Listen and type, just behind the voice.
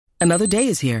Another day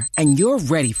is here, and you're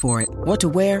ready for it. What to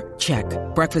wear? Check.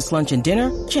 Breakfast, lunch, and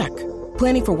dinner? Check.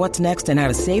 Planning for what's next and how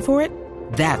to save for it?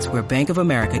 That's where Bank of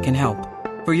America can help.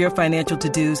 For your financial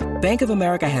to-dos, Bank of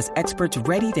America has experts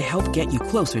ready to help get you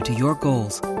closer to your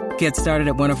goals. Get started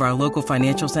at one of our local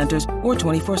financial centers or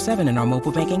 24/7 in our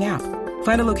mobile banking app.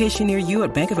 Find a location near you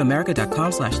at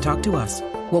bankofamerica.com/talktous.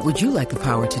 What would you like the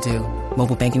power to do?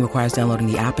 Mobile banking requires downloading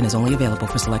the app and is only available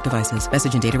for select devices.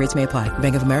 Message and data rates may apply.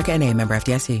 Bank of America N.A., member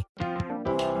FDIC.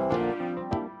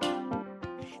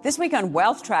 This week on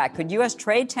Wealth Track, could U.S.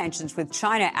 trade tensions with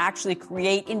China actually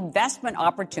create investment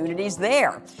opportunities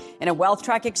there? In a Wealth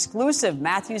Track exclusive,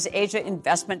 Matthews Asia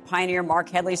investment pioneer Mark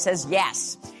Headley says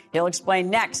yes. He'll explain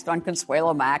next on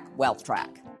Consuelo Mack Wealth Track.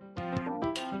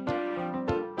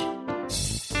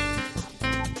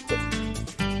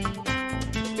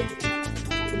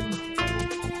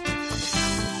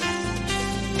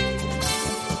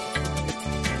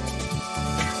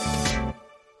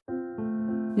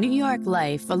 New York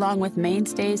Life, along with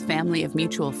Mainstay's family of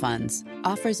mutual funds,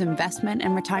 offers investment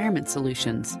and retirement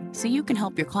solutions so you can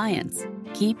help your clients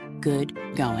keep good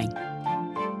going.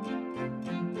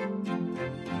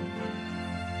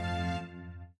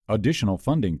 Additional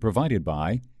funding provided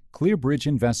by Clearbridge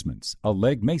Investments, a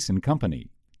Legg Mason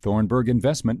company, Thornburg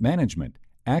Investment Management,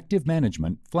 Active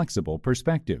Management, Flexible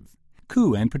Perspective,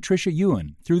 Koo and Patricia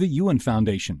Ewan through the Ewan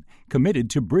Foundation, committed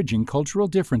to bridging cultural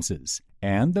differences,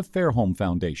 and the Fairholme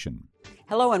Foundation.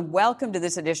 Hello and welcome to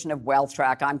this edition of Wealth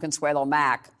Track. I'm Consuelo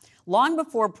Mack. Long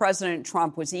before President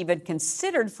Trump was even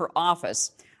considered for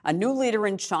office, a new leader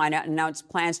in China announced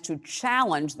plans to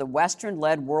challenge the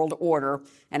Western-led world order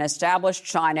and establish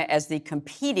China as the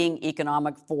competing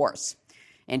economic force.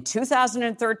 In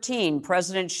 2013,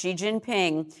 President Xi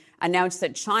Jinping announced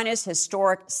that China's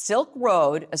historic Silk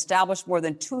Road, established more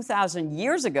than 2,000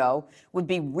 years ago, would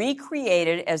be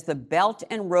recreated as the Belt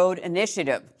and Road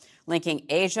Initiative, linking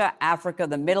Asia, Africa,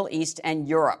 the Middle East, and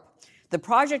Europe. The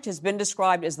project has been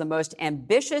described as the most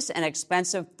ambitious and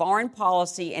expensive foreign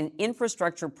policy and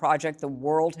infrastructure project the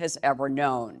world has ever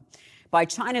known. By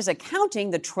China's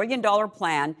accounting, the trillion-dollar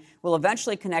plan will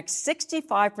eventually connect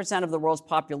 65% of the world's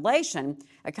population,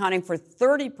 accounting for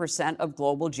 30% of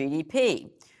global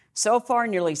GDP. So far,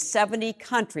 nearly 70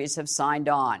 countries have signed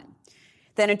on.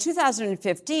 Then in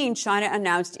 2015, China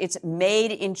announced its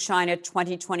Made in China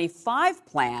 2025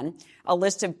 plan, a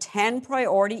list of 10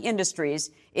 priority industries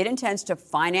it intends to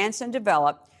finance and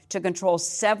develop to control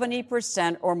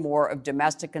 70% or more of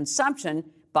domestic consumption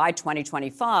by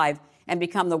 2025 and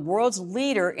become the world's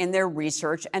leader in their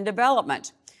research and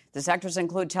development. The sectors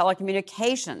include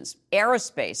telecommunications,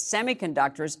 aerospace,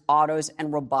 semiconductors, autos,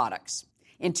 and robotics.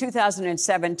 In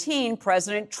 2017,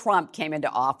 President Trump came into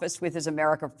office with his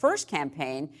America First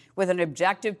campaign with an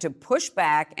objective to push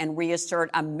back and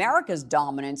reassert America's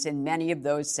dominance in many of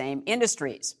those same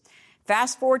industries.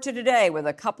 Fast forward to today with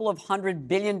a couple of $100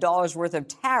 billion worth of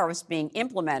tariffs being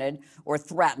implemented or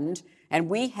threatened, and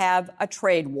we have a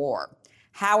trade war.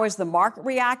 How has the market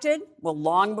reacted? Well,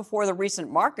 long before the recent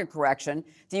market correction,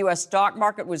 the U.S. stock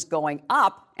market was going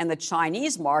up and the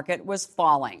Chinese market was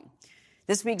falling.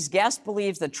 This week's guest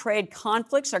believes the trade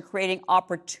conflicts are creating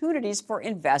opportunities for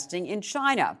investing in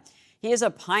China. He is a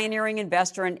pioneering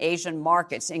investor in Asian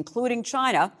markets, including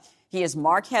China. He is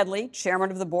Mark Headley,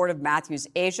 chairman of the board of Matthews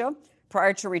Asia.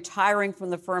 Prior to retiring from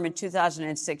the firm in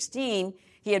 2016,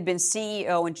 he had been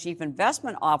CEO and chief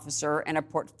investment officer and a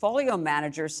portfolio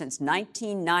manager since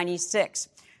 1996,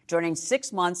 joining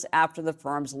 6 months after the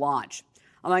firm's launch.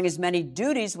 Among his many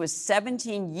duties was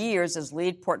 17 years as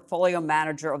lead portfolio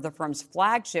manager of the firm's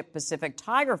flagship Pacific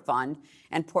Tiger Fund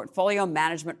and portfolio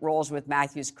management roles with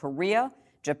Matthews Korea,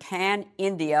 Japan,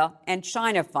 India, and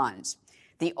China funds.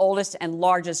 The oldest and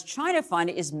largest China fund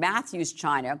is Matthews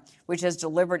China, which has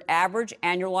delivered average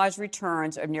annualized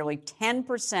returns of nearly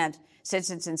 10% since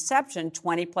its inception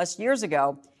 20-plus years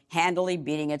ago, handily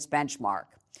beating its benchmark.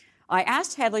 I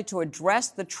asked Headley to address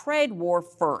the trade war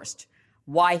first,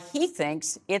 why he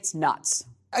thinks it's nuts.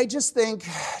 I just think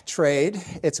trade,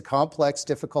 it's a complex,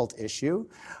 difficult issue.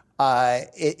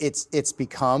 It's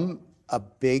become a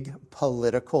big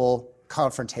political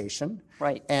confrontation.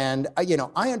 Right. And,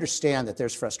 I understand that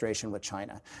there's frustration with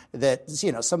China, that,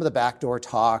 some of the backdoor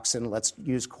talks and let's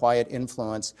use quiet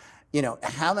influence,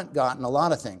 haven't gotten a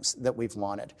lot of things that we've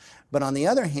wanted. But on the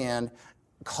other hand,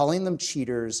 calling them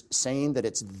cheaters, saying that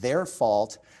it's their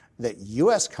fault that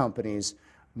U.S. companies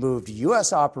moved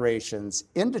U.S. operations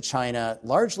into China,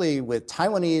 largely with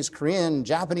Taiwanese, Korean,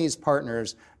 Japanese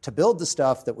partners, to build the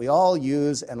stuff that we all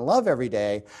use and love every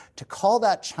day. To call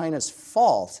that China's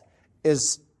fault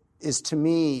is to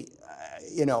me,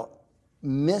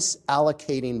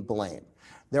 misallocating blame.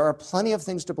 There are plenty of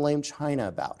things to blame China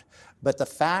about. But the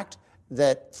fact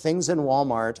that things in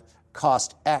Walmart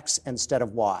cost X instead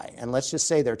of Y, and let's just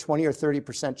say they're 20 or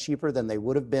 30% cheaper than they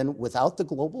would have been without the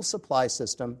global supply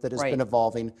system that has been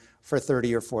evolving for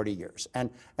 30 or 40 years.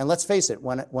 And let's face it,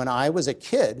 when I was a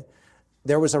kid,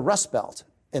 there was a Rust Belt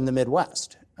in the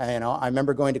Midwest. I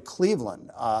remember going to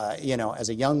Cleveland, as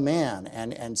a young man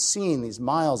and seeing these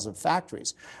miles of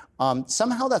factories.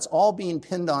 Somehow that's all being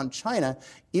pinned on China,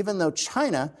 even though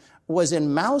China was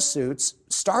in Mao suits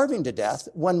starving to death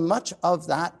when much of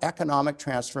that economic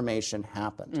transformation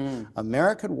happened.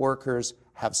 American workers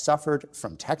have suffered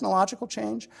from technological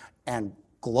change and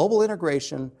global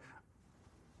integration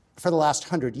for the last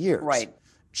 100 years. Right.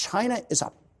 China is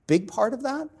a big part of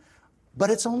that, but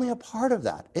it's only a part of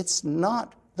that. It's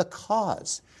not the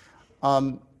cause.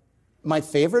 My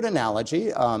favorite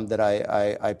analogy that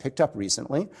I picked up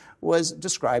recently was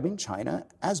describing China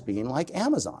as being like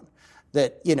Amazon.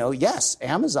 That, yes,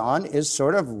 Amazon is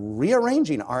sort of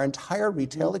rearranging our entire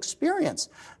retail experience.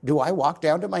 Do I walk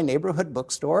down to my neighborhood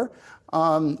bookstore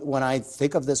when I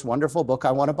think of this wonderful book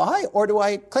I want to buy? Or do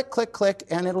I click, click, click,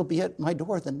 and it'll be at my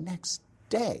door the next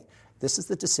day? This is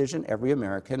the decision every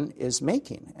American is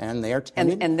making, and they are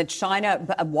tending. And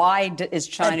why is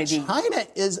China China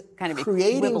is kind of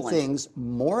creating equivalent things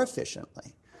more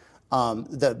efficiently.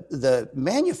 The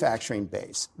manufacturing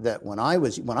base that when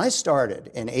I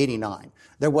started in '89,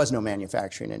 there was no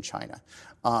manufacturing in China.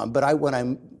 But when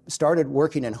I started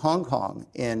working in Hong Kong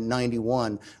in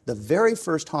 '91, the very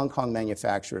first Hong Kong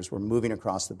manufacturers were moving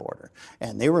across the border.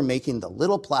 And they were making the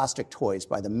little plastic toys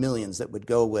by the millions that would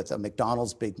go with a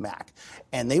McDonald's Big Mac.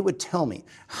 And they would tell me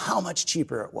how much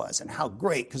cheaper it was and how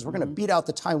great, because we're going to beat out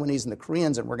the Taiwanese and the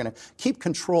Koreans, and we're going to keep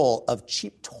control of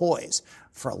cheap toys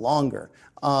for longer.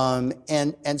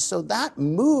 And so that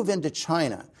move into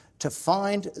China to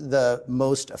find the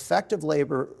most effective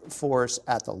labor force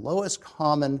at the lowest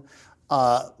common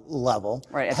level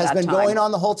has been going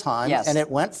on the whole time. Yes. And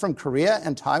it went from Korea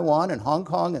and Taiwan and Hong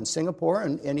Kong and Singapore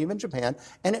and even Japan,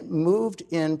 and it moved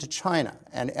into China.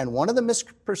 And one of the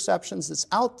misperceptions that's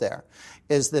out there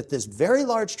is that this very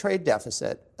large trade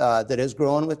deficit that has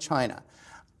grown with China,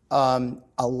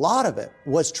 a lot of it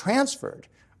was transferred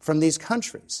from these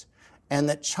countries, and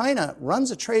that China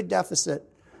runs a trade deficit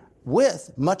with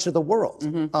much of the world,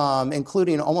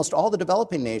 including almost all the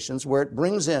developing nations, where it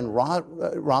brings in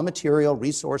raw material,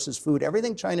 resources, food,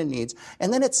 everything China needs,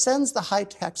 and then it sends the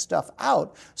high-tech stuff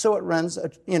out, so it runs,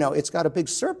 it's got a big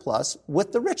surplus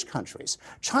with the rich countries.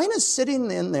 China's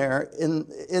sitting in there in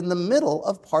the middle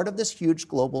of part of this huge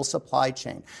global supply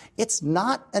chain. It's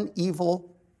not an evil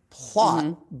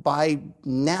plot by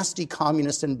nasty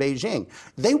communists in Beijing.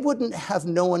 They wouldn't have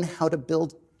known how to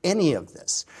build any of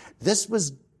this. This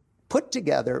was put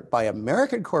together by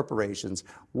American corporations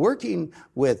working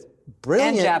with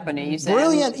brilliant, and Japanese,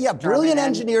 brilliant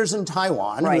engineers in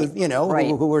Taiwan,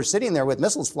 who were sitting there with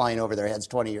missiles flying over their heads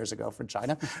 20 years ago from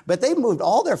China. But they moved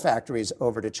all their factories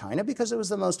over to China because it was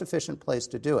the most efficient place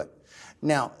to do it.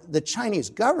 Now, the Chinese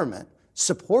government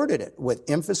supported it with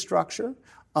infrastructure.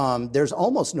 There's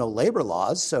almost no labor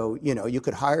laws, so you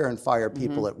could hire and fire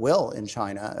people at will in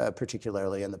China,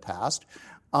 particularly in the past.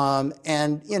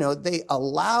 And they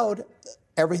allowed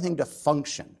everything to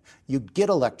function. You'd get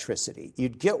electricity,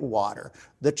 you'd get water,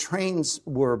 the trains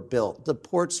were built, the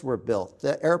ports were built,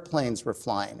 the airplanes were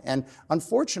flying. And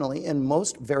unfortunately, in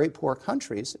most very poor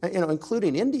countries,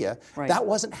 including India, that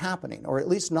wasn't happening, or at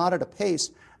least not at a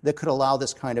pace that could allow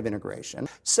this kind of integration.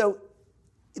 So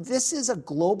this is a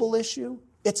global issue.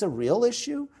 It's a real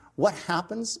issue. What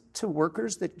happens to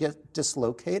workers that get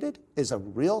dislocated is a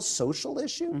real social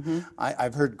issue.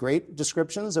 I've heard great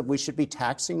descriptions of we should be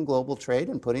taxing global trade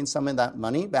and putting some of that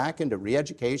money back into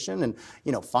re-education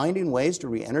and finding ways to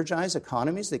re-energize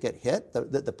economies that get hit.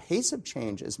 The pace of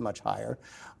change is much higher.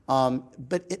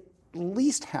 But at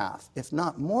least half, if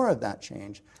not more of that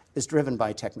change, is driven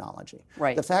by technology.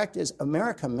 Right. The fact is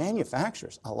America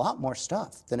manufactures a lot more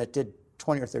stuff than it did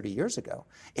 20 or 30 years ago.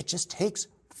 It just takes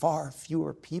far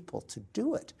fewer people to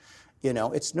do it.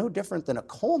 It's no different than a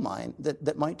coal mine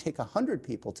that might take 100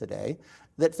 people today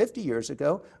that 50 years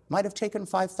ago might have taken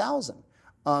 5,000.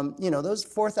 Those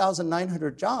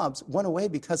 4,900 jobs went away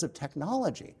because of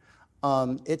technology.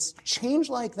 It's change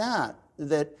like that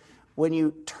when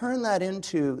you turn that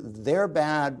into they're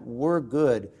bad, we're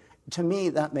good, to me,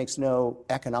 that makes no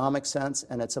economic sense,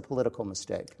 and it's a political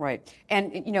mistake. Right.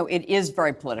 And, it is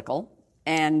very political.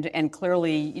 And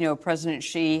clearly, President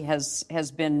Xi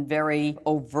has been very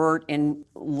overt in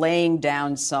laying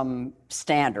down some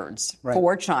standards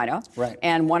for China. Right.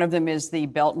 And one of them is the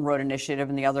Belt and Road Initiative,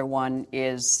 and the other one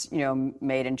is,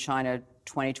 Made in China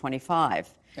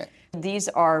 2025. These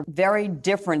are very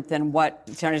different than what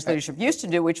Chinese leadership used to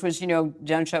do, which was, Deng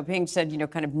Xiaoping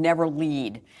said, kind of never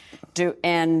lead.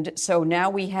 And so now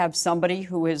we have somebody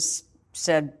who has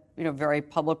said, very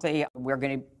publicly, we're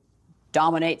going to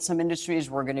dominate some industries,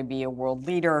 we're going to be a world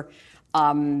leader.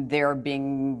 They're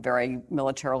being very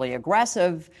militarily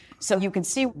aggressive. So you can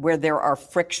see where there are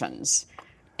frictions.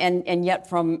 And yet,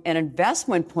 from an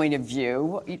investment point of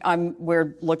view,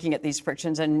 we're looking at these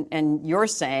frictions, and you're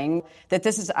saying that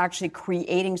this is actually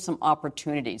creating some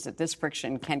opportunities, that this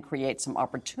friction can create some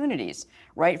opportunities,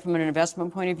 right, from an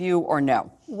investment point of view, or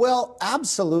no? Well,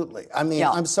 absolutely. I mean,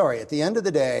 I'm sorry. At the end of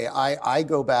the day, I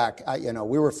go back,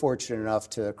 we were fortunate enough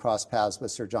to cross paths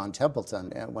with Sir John Templeton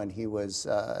when he was,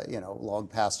 long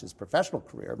past his professional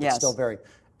career, but still very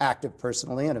active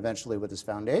personally and eventually with his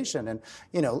foundation. And,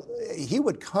 he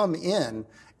would come in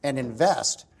and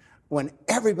invest when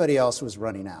everybody else was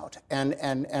running out.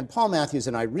 And Paul Matthews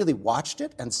and I really watched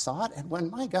it and saw it. And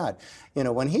my God,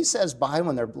 when he says buy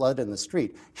when there's blood in the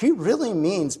street, he really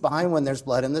means buy when there's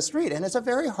blood in the street. And it's a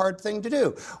very hard thing to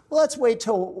do. Well, let's wait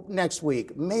till next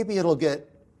week. Maybe it'll get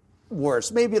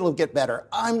worse. Maybe it'll get better.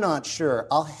 I'm not sure.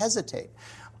 I'll hesitate.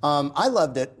 I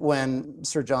loved it when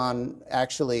Sir John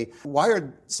actually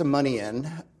wired some money in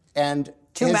and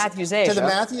to Matthews Asia. To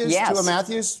a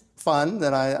Matthews fund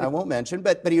that I won't mention,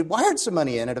 but he wired some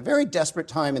money in at a very desperate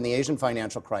time in the Asian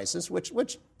financial crisis,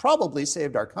 which probably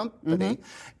saved our company.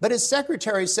 But his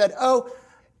secretary said,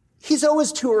 he's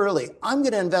always too early. I'm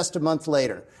going to invest a month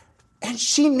later. And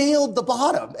she nailed the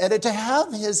bottom. And to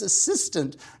have his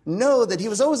assistant know that he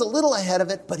was always a little ahead of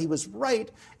it, but he was right,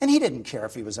 and he didn't care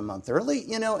if he was a month early,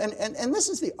 and this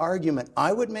is the argument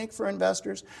I would make for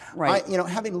investors. Right.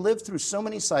 Having lived through so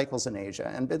many cycles in Asia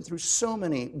and been through so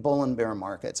many bull and bear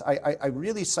markets, I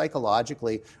really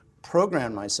psychologically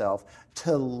program myself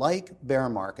to like bear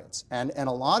markets. And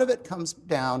a lot of it comes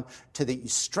down to that you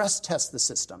stress test the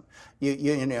system.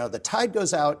 The tide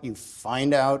goes out, you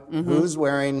find out who's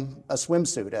wearing a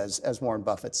swimsuit, as Warren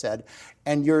Buffett said,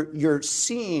 and you're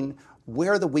seeing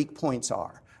where the weak points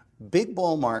are. Big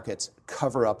bull markets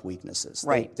cover up weaknesses.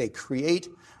 Right. They create,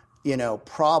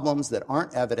 problems that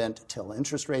aren't evident till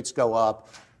interest rates go up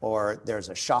or there's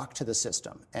a shock to the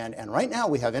system. And right now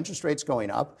we have interest rates going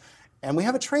up. And we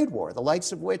have a trade war, the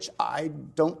likes of which I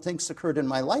don't think's occurred in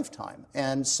my lifetime.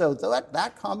 And so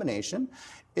that combination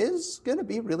is going to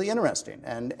be really interesting.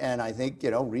 And I think,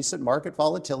 recent market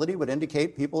volatility would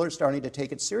indicate people are starting to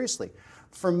take it seriously.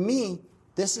 For me,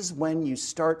 this is when you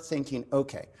start thinking,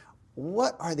 okay,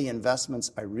 what are the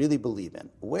investments I really believe in?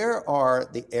 Where are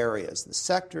the areas, the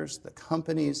sectors, the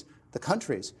companies, the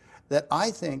countries that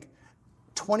I think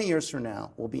 20 years from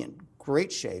now will be in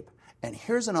great shape? And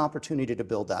here's an opportunity to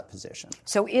build that position.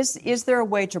 So is there a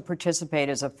way to participate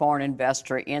as a foreign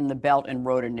investor in the Belt and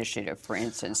Road Initiative, for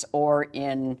instance, or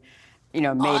in,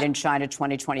 Made in China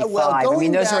 2025?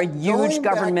 Those are huge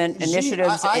government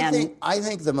initiatives. I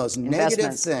think the most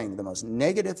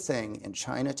negative thing in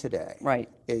China today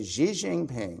is Xi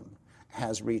Jinping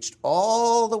has reached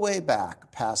all the way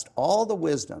back past all the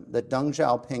wisdom that Deng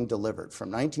Xiaoping delivered from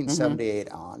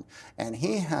 1978 on, and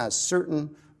he has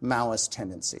certain Maoist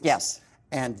tendencies. Yes.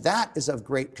 And that is of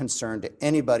great concern to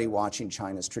anybody watching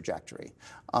China's trajectory.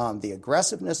 The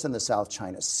aggressiveness in the South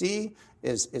China Sea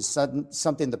is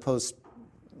something the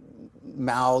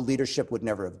post-Mao leadership would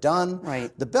never have done.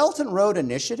 Right. The Belt and Road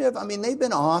Initiative, they've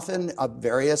been off in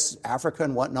various Africa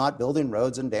and whatnot, building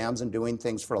roads and dams and doing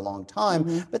things for a long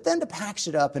time. But then to package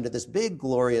it up into this big,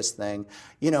 glorious thing,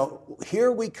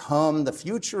 here we come, the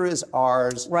future is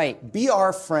ours. Right. Be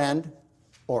our friend.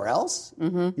 Or else,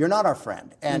 you're not our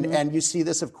friend. And you see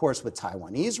this, of course, with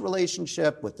Taiwanese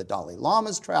relationship, with the Dalai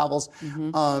Lama's travels.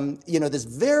 This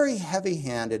very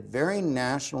heavy-handed, very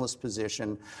nationalist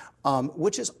position,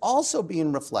 which is also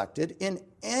being reflected in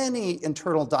any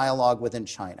internal dialogue within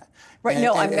China. Right.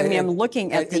 I'm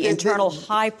looking at the internal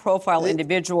high-profile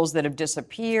individuals that have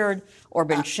disappeared or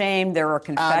been shamed. There are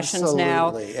confessions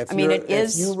now.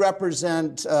 If you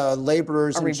represent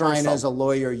laborers in China as a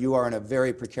lawyer, you are in a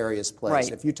very precarious place.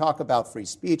 Right. If you talk about free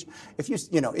speech,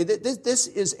 this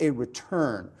is a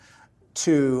return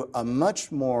to a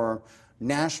much more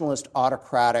nationalist,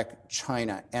 autocratic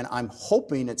China, and I'm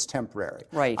hoping it's temporary.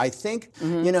 Right. I think,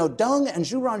 Deng and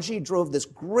Zhu Rongji drove this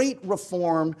great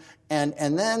reform, and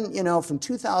then, from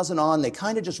 2000 on, they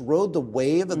kind of just rode the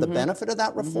wave of the benefit of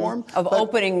that reform.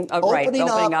 Opening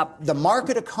up the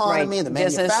market economy, the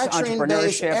manufacturing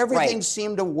base, everything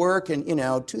seemed to work. And,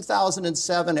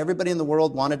 2007, everybody in the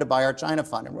world wanted to buy our China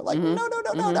fund, and we're like,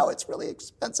 no, it's really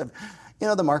expensive.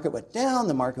 The market went down,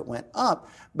 the market went up.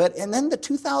 And then the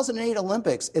 2008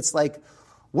 Olympics, it's like,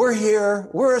 we're here,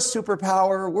 we're a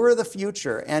superpower, we're the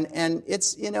future. And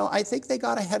it's, I think they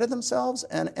got ahead of themselves.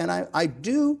 And I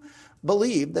do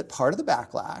believe that part of the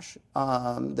backlash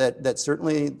that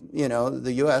certainly,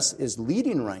 the U.S. is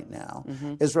leading right now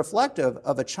is reflective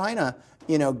of a China,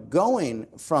 going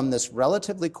from this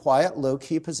relatively quiet,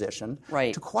 low-key position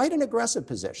to quite an aggressive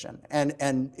position.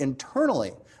 And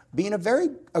internally, being very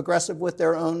aggressive with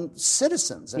their own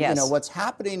citizens. And, what's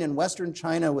happening in Western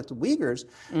China with the Uyghurs,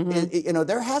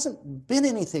 there hasn't been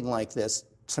anything like this,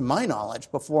 to my knowledge,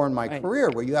 before in my career,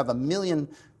 where you have 1 million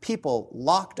people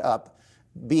locked up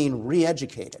being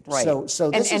re-educated. Right.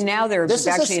 So this and now they're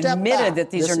actually admitted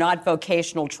that these are not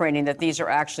vocational training, that these are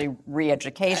actually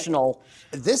re-educational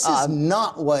This is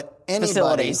not what anybody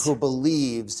facilities who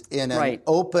believes in an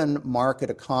open market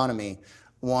economy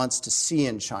wants to see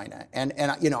in China. And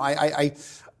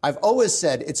I've always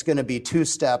said it's going to be 2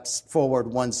 steps forward,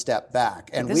 1 step back.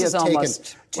 And this we is have taken,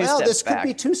 almost 2 steps this back. could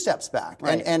be 2 steps back.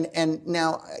 Right. And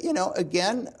now,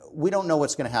 again, we don't know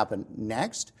what's going to happen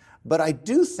next. But I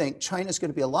do think China's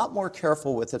going to be a lot more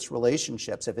careful with its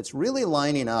relationships if it's really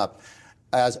lining up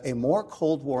as a more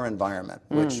Cold War environment,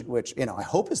 which I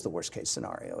hope is the worst case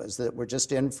scenario, is that we're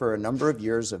just in for a number of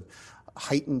years of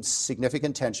heightened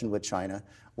significant tension with China,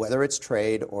 whether it's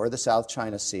trade or the South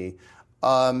China Sea.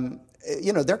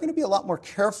 They're going to be a lot more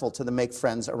careful to make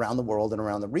friends around the world and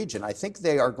around the region. I think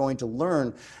they are going to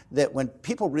learn that when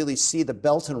people really see the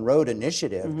Belt and Road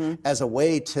Initiative as a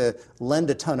way to lend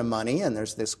a ton of money, and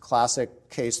there's this classic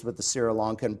case with the Sri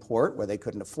Lankan port where they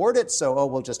couldn't afford it, so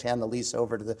we'll just hand the lease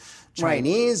over to the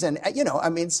Chinese. And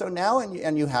so now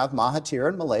and you have Mahathir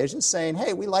in Malaysia saying,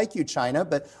 hey, we like you, China,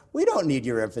 but we don't need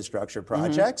your infrastructure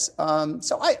projects.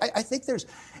 So I think there is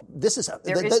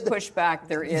pushback.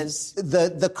 There is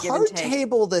the card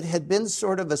table that had been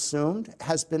sort of assumed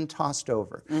has been tossed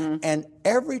over. And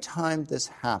every time this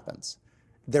happens,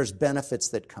 there's benefits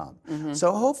that come.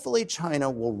 So hopefully China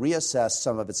will reassess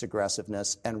some of its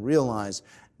aggressiveness and realize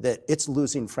that it's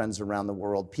losing friends around the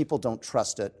world. People don't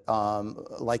trust it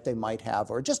like they might have,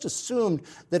 or just assumed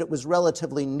that it was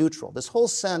relatively neutral. This whole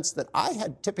sense that I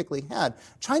had typically had,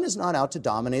 China's not out to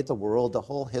dominate the world. The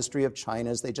whole history of China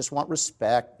is they just want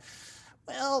respect.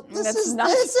 Well, this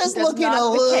is looking a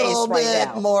little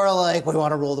bit more like we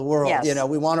want to rule the world. Yes.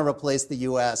 We want to replace the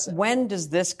U.S. When does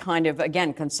this kind of,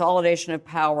 again, consolidation of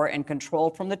power and control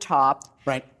from the top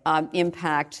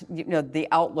impact, the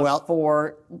outlook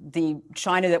for the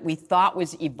China that we thought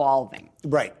was evolving?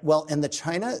 Right. Well, and the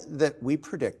China that we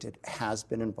predicted has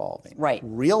been evolving. Right.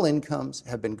 Real incomes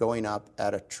have been going up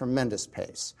at a tremendous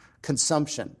pace.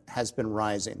 Consumption has been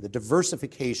rising. The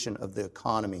diversification of the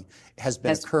economy has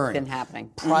occurring. Been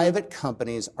happening. Private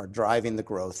companies are driving the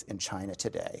growth in China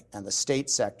today, and the state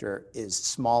sector is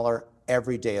smaller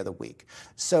every day of the week.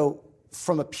 So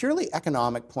from a purely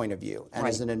economic point of view, and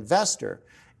as an investor,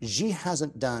 Xi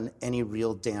hasn't done any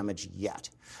real damage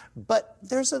yet. But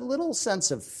there's a little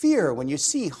sense of fear when you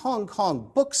see Hong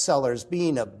Kong booksellers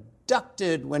being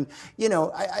abducted when, can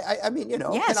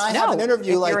I have an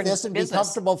interview like this and be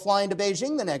comfortable flying to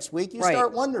Beijing the next week? You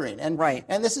start wondering.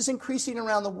 And this is increasing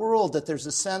around the world, that there's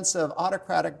a sense of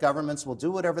autocratic governments will do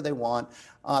whatever they want.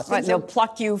 They'll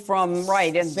pluck you from your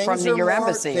embassy or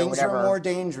whatever. Things are more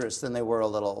dangerous than they were a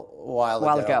little while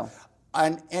ago.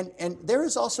 And there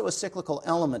is also a cyclical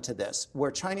element to this,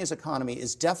 where China's economy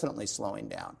is definitely slowing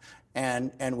down.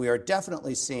 And we are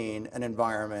definitely seeing an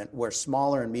environment where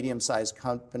smaller and medium-sized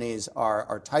companies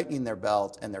are tightening their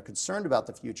belt, and they're concerned about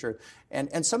the future.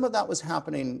 And some of that was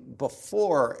happening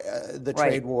before the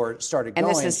trade war started going.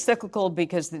 And this is cyclical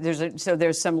because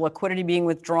there's some liquidity being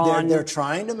withdrawn. They're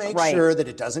trying to make sure that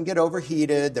it doesn't get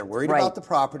overheated. They're worried about the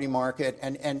property market.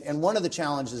 And one of the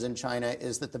challenges in China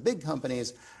is that the big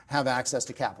companies have access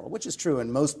to capital, which is true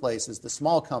in most places. The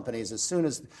small companies, as soon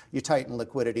as you tighten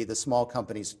liquidity, the small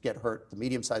companies get hurt. The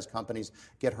medium-sized companies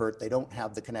get hurt. They don't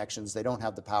have the connections. They don't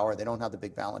have the power. They don't have the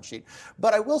big balance sheet.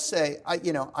 But I will say, I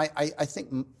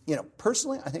think,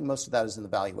 personally, I think most of that is in the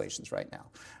valuations right now.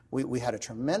 We had a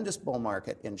tremendous bull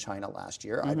market in China last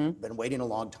year. I've been waiting a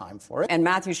long time for it. And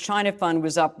Matthew's China Fund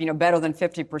was up, better than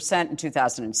 50% in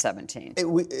 2017.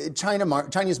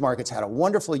 Chinese markets had a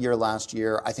wonderful year last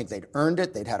year. I think they'd earned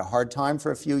it. They'd had a hard time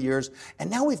for a few years. And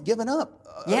now we've given up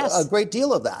a great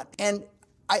deal of that. And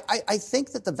I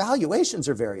think that the valuations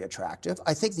are very attractive.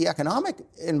 I think the economic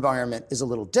environment is a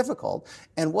little difficult.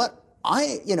 And what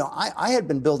I had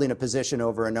been building a position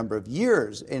over a number of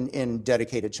years in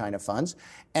dedicated China funds,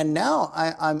 and now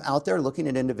I'm out there looking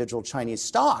at individual Chinese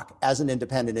stock as an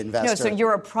independent investor. So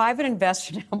you're a private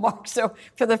investor now, Mark. So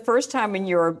for the first time in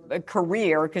your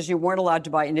career, because you weren't allowed to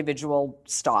buy individual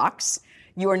stocks,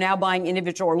 you are now buying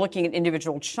individual or looking at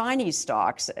individual Chinese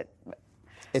stocks.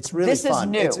 It's really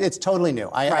fun. This is new. It's totally new.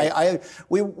 Right.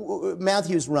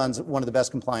 Matthews runs one of the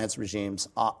best compliance regimes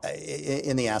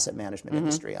in the asset management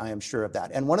industry. I am sure of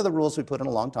that. And one of the rules we put in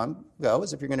a long time ago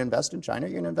is if you're going to invest in China,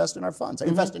 you're going to invest in our funds.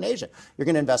 Invest in Asia, you're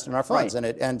going to invest in our funds.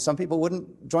 Right. And some people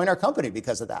wouldn't join our company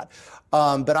because of that.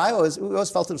 But we always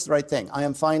felt it was the right thing. I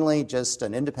am finally just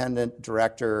an independent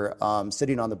director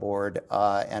sitting on the board,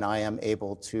 and I am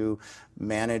able to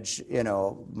manage,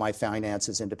 my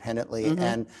finances independently.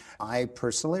 And I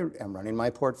personally am running my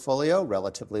portfolio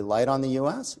relatively light on the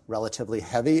U.S., relatively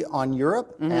heavy on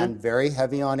Europe, and very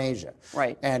heavy on Asia.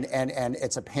 Right. And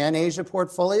it's a pan-Asia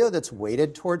portfolio that's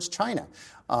weighted towards China.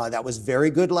 That was very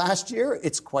good last year.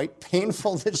 It's quite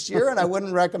painful this year, and I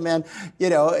wouldn't recommend,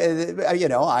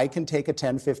 I can take a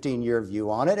 10, 15-year view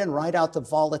on it and ride out the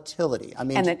volatility. I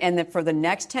mean, and for the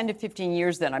next 10 to 15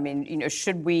 years, then, I mean,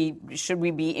 should we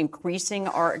be increasing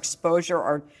our exposure,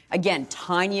 or again,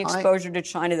 tiny exposure to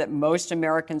China that most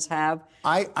Americans have?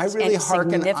 I really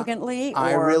significantly.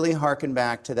 I really hearken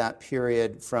back to that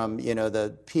period from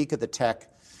the peak of the tech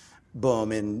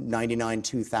boom in '99,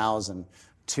 2000.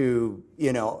 To,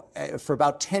 for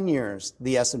about 10 years,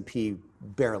 the S&P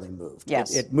barely moved.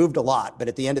 Yes. It moved a lot, but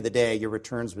at the end of the day, your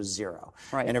returns was zero.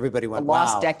 Right. And everybody went, wow. A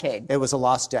lost wow. decade. It was a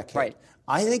lost decade. Right.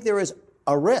 I think there is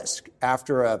a risk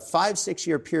after a 5-6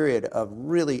 year period of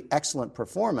really excellent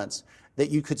performance that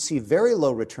you could see very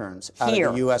low returns out of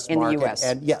the U.S. market. The U.S.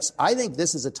 And yes, I think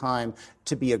this is a time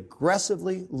to be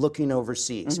aggressively looking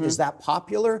overseas. Is that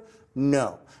popular?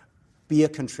 No. Be a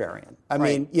contrarian. I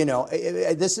mean,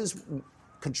 this is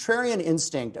contrarian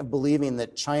instinct of believing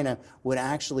that China would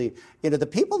actually, the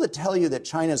people that tell you that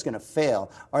China is going to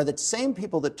fail are the same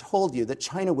people that told you that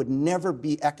China would never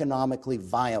be economically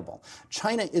viable.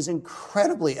 China is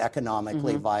incredibly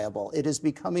economically viable. It is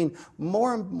becoming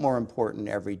more and more important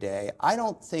every day. I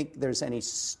don't think there's any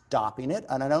stopping it,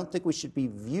 and I don't think we should be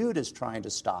viewed as trying to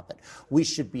stop it. We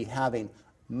should be having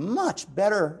much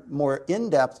better, more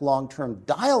in-depth, long-term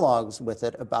dialogues with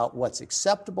it about what's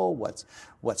acceptable,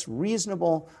 what's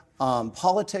reasonable.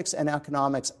 Politics and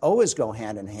economics always go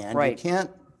hand in hand. Right. You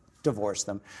can't divorce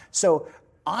them. So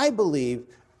I believe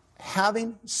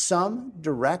having some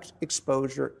direct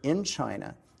exposure in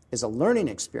China is a learning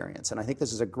experience, and I think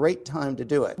this is a great time to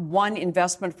do it. One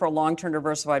investment for a long-term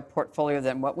diversified portfolio,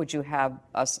 then what would you have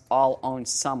us all own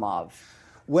some of?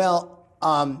 Well,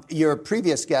 your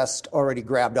previous guest already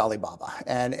grabbed Alibaba,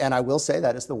 and I will say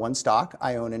that is the one stock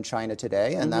I own in China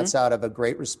today, and that's out of a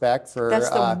great respect for. That's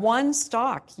the one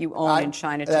stock you own in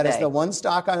China today. That is the one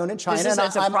stock I own in China. This is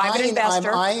as a private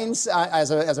investor. I'm eyeing as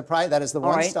a private. That is the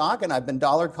one stock, and I've been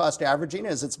dollar cost averaging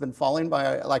as it's been falling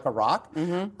by like a rock.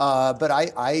 But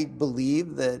I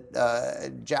believe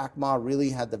that Jack Ma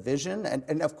really had the vision,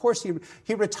 and of course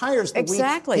he retires the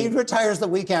week. He retires the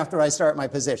week after I start my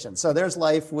position. So there's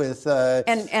life with.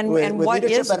 And with what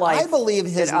leadership. is life I believe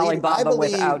his at Alibaba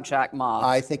without Jack Ma?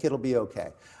 I think it'll be okay.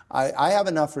 I have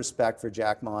enough respect for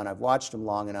Jack Ma, and I've watched him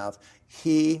long enough.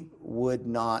 He would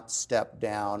not step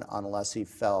down unless he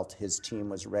felt his team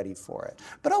was ready for it.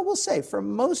 But I will say, for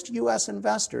most U.S.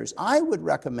 investors, I would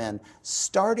recommend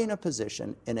starting a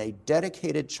position in a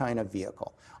dedicated China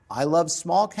vehicle. I love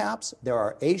small caps. There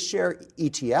are A-share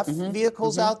ETF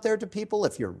vehicles out there to people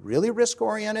if you're really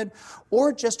risk-oriented,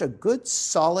 or just a good,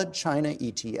 solid China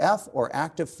ETF or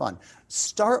active fund.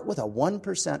 Start with a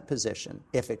 1% position.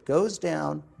 If it goes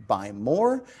down, buy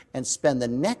more and spend the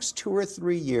next 2 or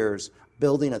 3 years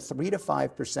building a 3 to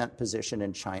 5% position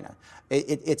in China.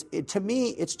 To me,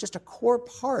 it's just a core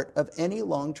part of any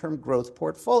long-term growth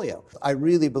portfolio. I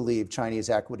really believe Chinese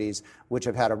equities, which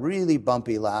have had a really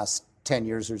bumpy last 10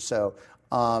 years or so,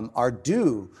 are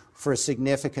due for a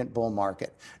significant bull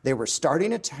market. They were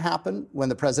starting it to happen when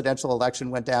the presidential election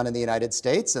went down in the United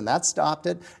States, and that stopped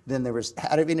it. Then there was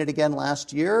having it again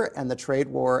last year, and the trade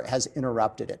war has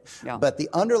interrupted it. Yeah. But the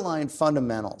underlying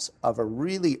fundamentals of a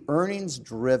really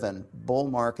earnings-driven bull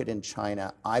market in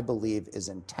China, I believe, is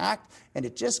intact, and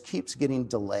it just keeps getting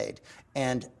delayed.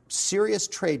 And serious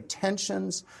trade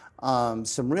tensions,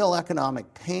 some real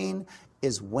economic pain,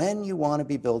 is when you want to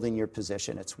be building your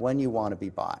position. It's when you want to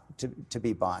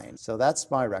be buying. So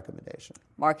that's my recommendation.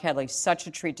 Mark Headley, such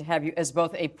a treat to have you as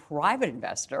both a private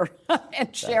investor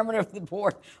and chairman of the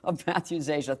board of Matthews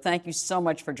Asia. Thank you so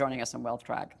much for joining us on Wealth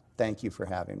Track. Thank you for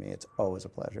having me. It's always a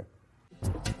pleasure.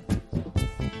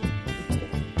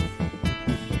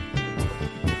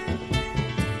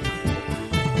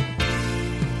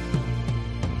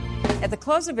 At the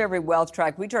close of every Wealth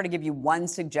Track, we try to give you one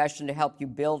suggestion to help you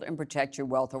build and protect your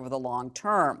wealth over the long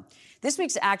term. This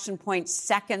week's action point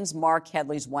seconds Mark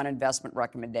Headley's one investment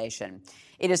recommendation.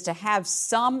 It is to have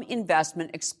some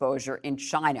investment exposure in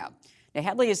China. Now,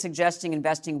 Headley is suggesting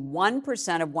investing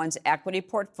 1% of one's equity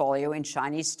portfolio in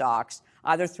Chinese stocks,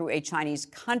 either through a Chinese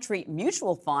country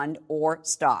mutual fund or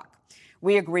stock.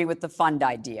 We agree with the fund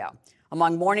idea.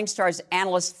 Among Morningstar's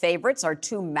analyst favorites are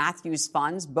two Matthews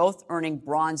funds, both earning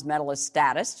bronze medalist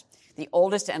status. The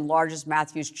oldest and largest,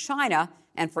 Matthews China,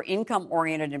 and for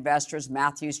income-oriented investors,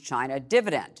 Matthews China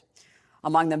Dividend.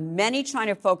 Among the many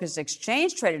China-focused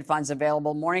exchange-traded funds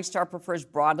available, Morningstar prefers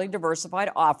broadly diversified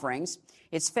offerings.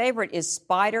 Its favorite is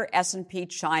SPDR S&P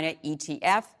China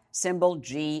ETF, symbol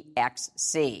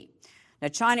GXC. Now,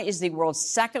 China is the world's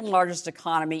second largest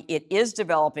economy. It is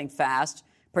developing fast.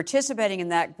 Participating in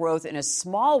that growth in a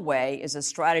small way is a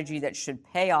strategy that should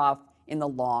pay off in the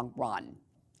long run.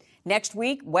 Next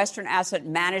week, Western Asset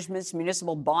Management's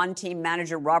municipal bond team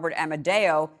manager Robert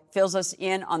Amadeo fills us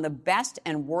in on the best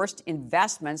and worst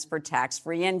investments for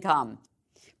tax-free income.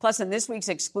 Plus, in this week's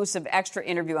exclusive extra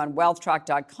interview on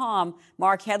WealthTrack.com,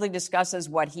 Mark Headley discusses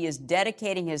what he is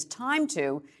dedicating his time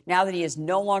to now that he is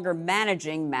no longer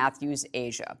managing Matthews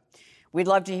Asia. We'd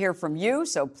love to hear from you,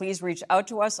 so please reach out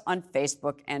to us on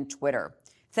Facebook and Twitter.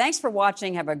 Thanks for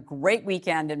watching. Have a great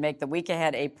weekend and make the week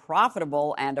ahead a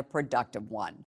profitable and a productive one.